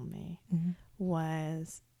you told me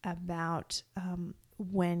was about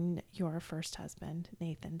when your first husband,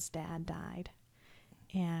 Nathan's dad, died,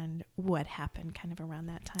 and what happened kind of around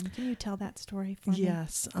that time. Can you tell that story for me?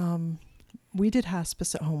 Yes. We did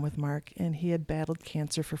hospice at home with Mark, and he had battled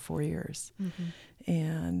cancer for 4 years.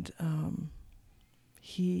 And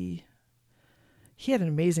he had an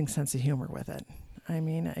amazing sense of humor with it. I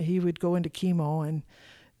mean, he would go into chemo and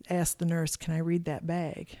ask the nurse, "Can I read that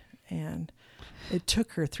bag?" And it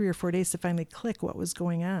took her 3 or 4 days to finally click what was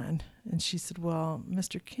going on. And she said, "Well,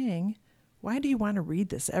 Mr. King, why do you want to read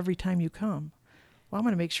this every time you come?" "Well, I'm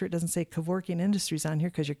going to make sure it doesn't say Kevorkian Industries on here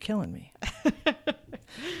because you're killing me."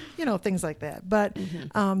 Things like that. But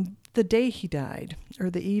the day he died, or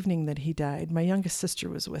the evening that he died, my youngest sister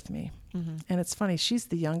was with me. And it's funny, she's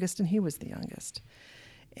the youngest and he was the youngest.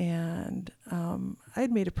 And I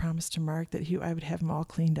had made a promise to Mark that I would have him all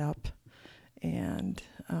cleaned up and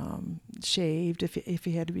shaved if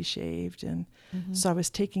he had to be shaved. And so I was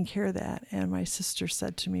taking care of that. And my sister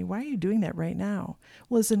said to me, "Why are you doing that right now?"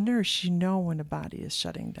 Well, as a nurse, you know when a body is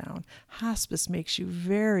shutting down. Hospice makes you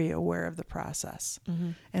very aware of the process.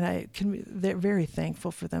 And they're very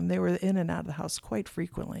thankful for them. They were in and out of the house quite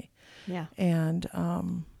frequently. Yeah. And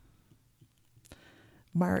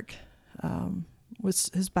Mark,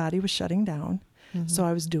 his body was shutting down. So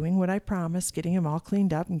I was doing what I promised, getting him all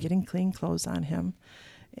cleaned up and getting clean clothes on him.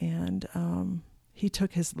 And he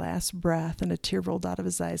took his last breath and a tear rolled out of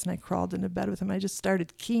his eyes, and I crawled into bed with him. I just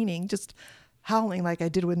started keening, just howling like I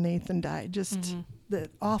did when Nathan died. Just the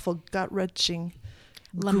awful gut-wrenching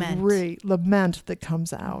great lament that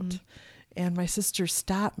comes out. And my sister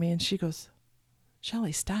stopped me and she goes,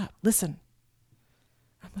 "Shelley, stop, listen."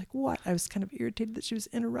 I'm like, "What?" I was kind of irritated that she was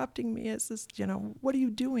interrupting me. It's just, what are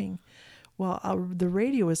you doing? Well, the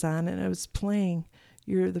radio was on and it was playing,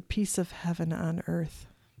 "You're the peace of heaven on earth."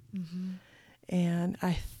 And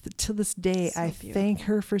to this day, I thank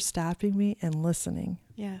her for stopping me and listening.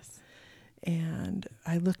 Yes. And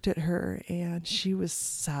I looked at her and she was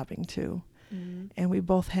sobbing too. And we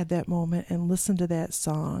both had that moment and listened to that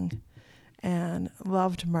song and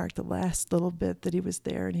loved Mark the last little bit that he was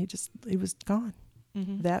there, and he was gone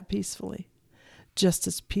that peacefully. Just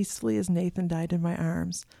as peacefully as Nathan died in my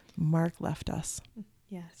arms, Mark left us.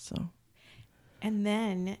 Yes. So. And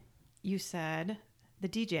then you said the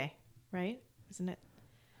DJ, right? Isn't it?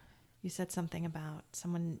 You said something about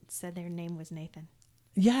someone said their name was Nathan.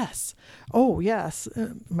 Yes. Oh, yes.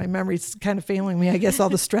 My memory's kind of failing me, I guess, all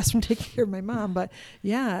the stress from taking care of my mom. But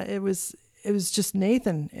yeah, it was just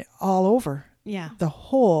Nathan all over. Yeah. The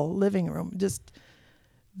whole living room. Just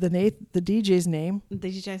the DJ's name. The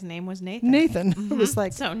DJ's name was Nathan. Nathan. It was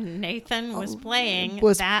like. So Nathan was playing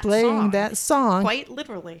that song. Quite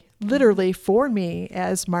literally. Literally for me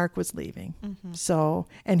as Mark was leaving. So,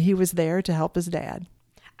 and he was there to help his dad.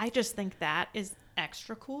 I just think that is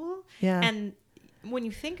extra cool. Yeah. And when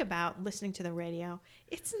you think about listening to the radio,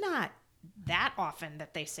 it's not that often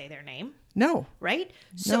that they say their name. No. Right?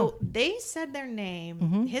 So they said their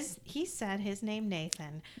name. He said his name,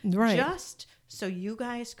 Nathan. Right. Just so you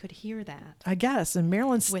guys could hear that. I guess. And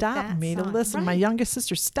Marilyn stopped me to listen. Right. My youngest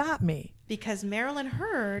sister stopped me. Because Marilyn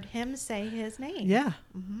heard him say his name. Yeah.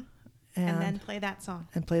 And then play that song.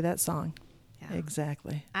 And play that song. Yeah.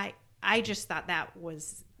 Exactly. I just thought that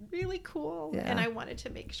was really cool. Yeah. And I wanted to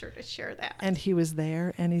make sure to share that. And he was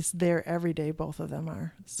there, and he's there every day. Both of them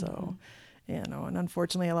are. So, and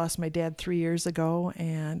unfortunately I lost my dad 3 years ago,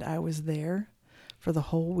 and I was there for the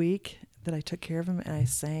whole week that I took care of him, and I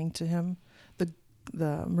sang to him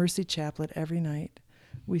the Mercy Chaplet every night.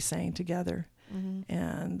 We sang together.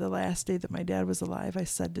 And the last day that my dad was alive, I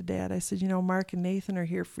said to Dad, I said, Mark and Nathan are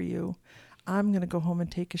here for you. I'm going to go home and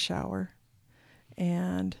take a shower.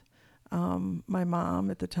 And my mom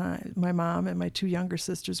and my two younger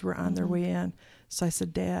sisters were on their way in. So I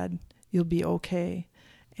said, "Dad, you'll be okay."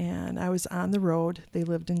 And I was on the road. They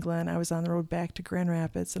lived in Glen. I was on the road back to Grand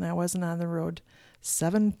Rapids, and I wasn't on the road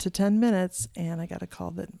 7 to 10 minutes, and I got a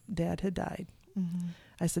call that Dad had died.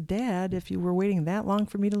 I said, "Dad, if you were waiting that long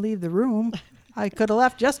for me to leave the room, I could have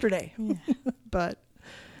left yesterday." But,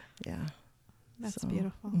 yeah. That's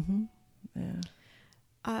beautiful. Yeah.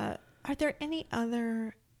 Are there any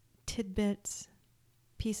other tidbits,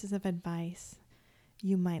 pieces of advice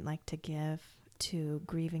you might like to give to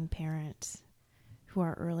grieving parents who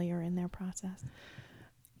are earlier in their process?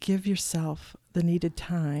 Give yourself the needed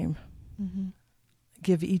time.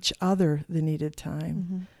 Give each other the needed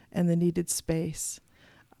time and the needed space.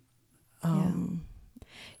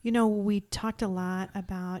 We talked a lot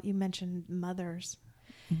about, you mentioned mothers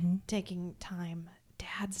taking time.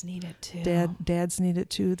 Dads need it too. Dads need it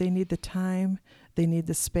too. They need the time. They need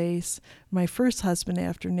the space. My first husband,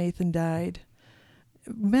 after Nathan died,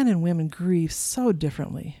 men and women grieve so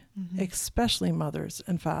differently, especially mothers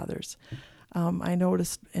and fathers. I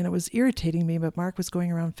noticed, and it was irritating me, but Mark was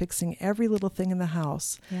going around fixing every little thing in the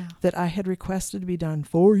house that I had requested to be done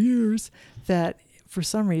for years, that for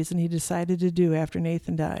some reason he decided to do after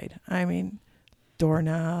Nathan died. I mean,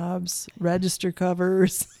 doorknobs, register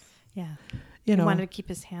covers. Yeah. He wanted to keep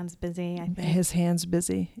his hands busy, I think. His hands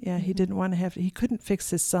busy. Yeah, he didn't want to he couldn't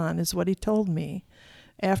fix his son, is what he told me.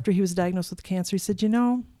 After he was diagnosed with cancer, he said,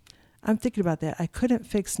 I'm thinking about that. I couldn't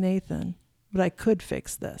fix Nathan, but I could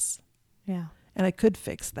fix this. Yeah. And I could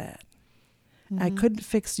fix that. I couldn't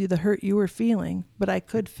fix the hurt you were feeling, but I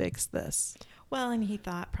could fix this. Well, and he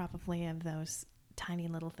thought probably of those tiny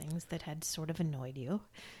little things that had sort of annoyed you.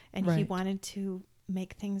 And he Right. wanted to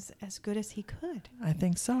make things as good as he could. I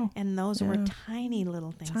think so. And those were tiny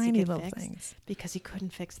little things Tiny he could little fix things. because he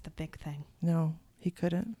couldn't fix the big thing. No, he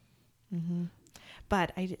couldn't.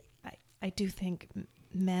 But I do think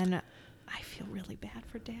men, I feel really bad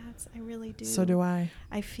for dads. I really do. So do I.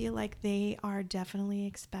 I feel like they are definitely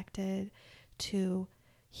expected to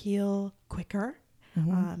heal quicker,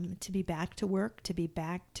 to be back to work, to be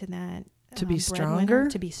back to that To be breadwinner, stronger.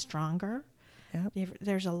 to be stronger. Yep.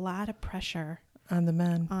 There's a lot of pressure on the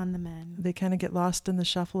men. On the men. They kind of get lost in the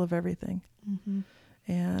shuffle of everything. Mm-hmm.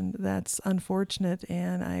 And that's unfortunate.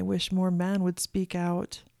 And I wish more men would speak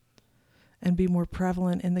out and be more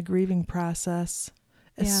prevalent in the grieving process,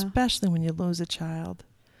 especially when you lose a child.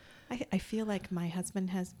 I feel like my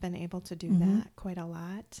husband has been able to do Mm-hmm. that quite a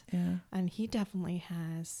lot. Yeah. And he definitely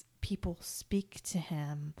has people speak to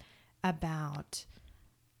him about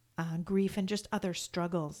grief and just other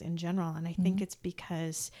struggles in general. And I think Mhm. it's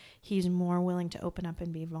because he's more willing to open up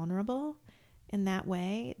and be vulnerable in that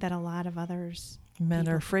way that a lot of others Men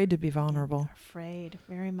people are afraid to be vulnerable. are afraid,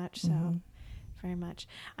 very much so. Mhm. Very much.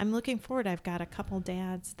 I'm looking forward. I've got a couple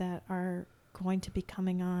dads that are going to be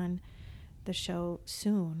coming on the show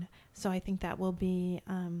soon. So I think that will be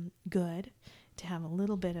good to have a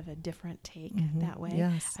little bit of a different take Mhm. that way.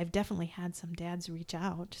 Yes. I've definitely had some dads reach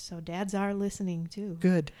out. So dads are listening too.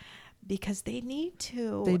 Good. Because they need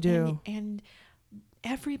to. They do. And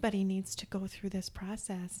everybody needs to go through this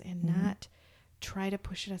process and Mhm. not try to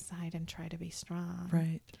push it aside and try to be strong.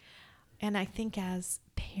 Right. And I think as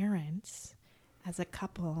parents, as a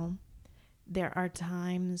couple, there are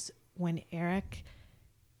times when Eric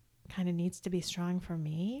kind of needs to be strong for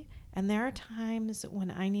me, and there are times when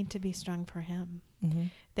I need to be strong for him. Mm-hmm.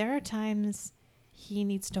 There are times he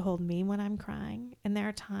needs to hold me when I'm crying, and there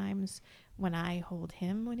are times when I hold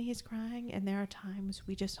him when he's crying, and there are times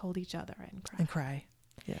we just hold each other and cry. And cry.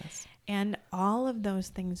 Yes. And all of those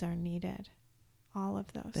things are needed. All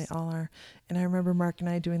of those. They all are. And I remember Mark and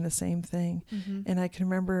I doing the same thing. Mhm. And I can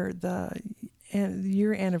remember the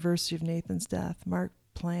year anniversary of Nathan's death. Mark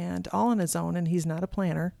planned all on his own, and he's not a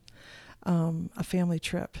planner, a family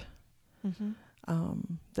trip. Mhm.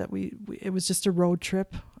 That we it was just a road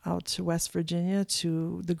trip out to West Virginia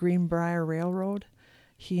to the Greenbrier Railroad.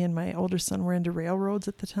 He and my older son were into railroads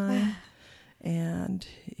at the time. And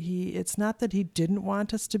it's not that he didn't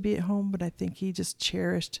want us to be at home, but I think he just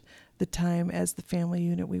cherished the time as the family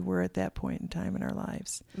unit we were at that point in time in our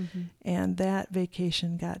lives. Mhm. And that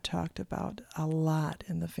vacation got talked about a lot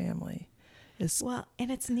in the family. Well,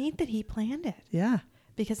 and it's neat that he planned it. Yeah.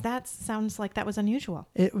 Because that sounds like that was unusual.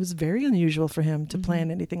 It was very unusual for him to Mhm.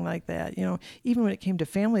 plan anything like that. You know, even when it came to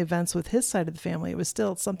family events with his side of the family, it was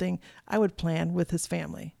still something I would plan with his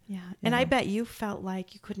family. Yeah. And I bet you felt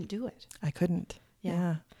like you couldn't do it. I couldn't. Yeah.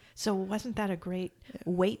 Yeah. So wasn't that a great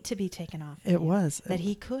weight to be taken off? It you? was. That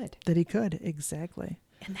he could. That he could. Exactly.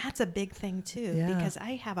 And that's a big thing too, Yeah. because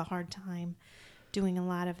I have a hard time doing a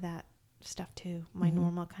lot of that stuff too. My Mhm.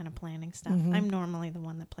 normal kind of planning stuff. Mhm. I'm normally the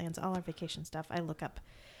one that plans all our vacation stuff. I look up,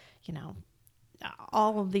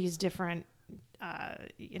 all of these different,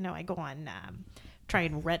 I go on, try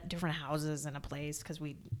and rent different houses in a place because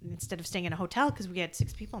instead of staying in a hotel, because we had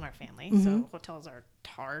 6 people in our family, so hotels are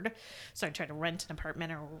hard. So I tried to rent an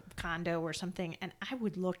apartment or condo or something, and I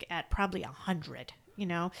would look at probably 100,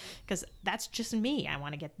 because that's just me. I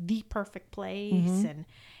want to get the perfect place,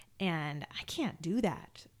 and I can't do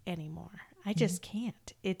that anymore. I just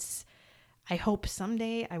can't. I hope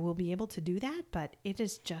someday I will be able to do that, but it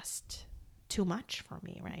is just too much for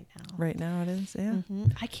me right now. Right now it is. Yeah.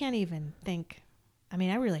 I can't even think. I mean,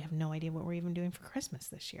 I really have no idea what we're even doing for Christmas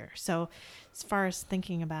this year. So as far as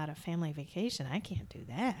thinking about a family vacation, I can't do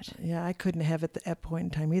that. Yeah. I couldn't have it at that point in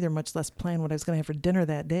time either, much less plan what I was going to have for dinner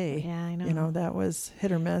that day. Yeah, I know. That was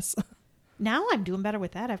hit or miss. Now I'm doing better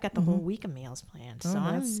with that. I've got the whole week of meals planned. So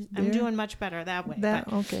I'm doing much better that way.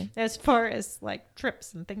 But Okay. as far as like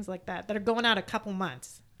trips and things like that are going out a couple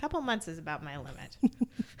months. Couple months is about my limit.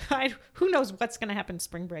 Who knows what's going to happen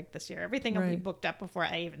spring break this year? Everything will be Right. booked up before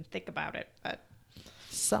I even think about it. But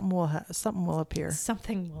Something will appear.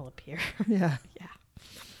 something will appear. Yeah. Yeah.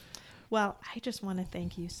 Well, I just want to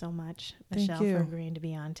thank you so much, Thank Michelle, you. for agreeing to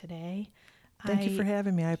be on today. Thank you for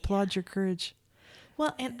having me. I applaud your courage.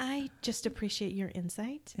 Well, and I just appreciate your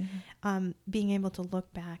insight, Yeah. being able to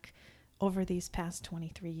look back over these past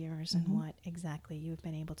 23 years and what exactly you've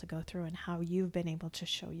been able to go through and how you've been able to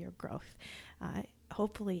show your growth.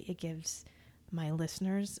 Hopefully it gives my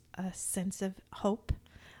listeners a sense of hope.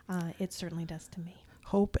 It certainly does to me.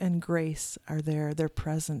 Hope and grace are there. They're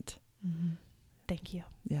present. Thank you.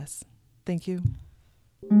 Yes. Thank you.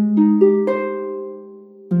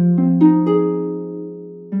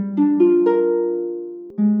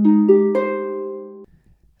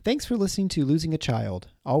 Thanks for listening to Losing a Child,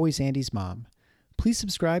 Always Andy's Mom. Please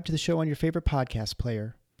subscribe to the show on your favorite podcast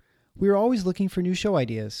player. We are always looking for new show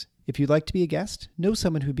ideas. If you'd like to be a guest, know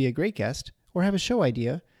someone who'd be a great guest, or have a show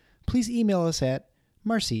idea, please email us at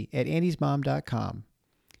marcy@andysmom.com.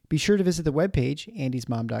 Be sure to visit the webpage,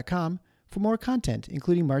 andysmom.com, for more content,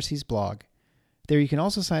 including Marcy's blog. There you can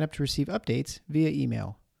also sign up to receive updates via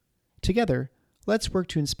email. Together, let's work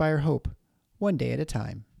to inspire hope, one day at a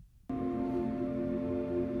time.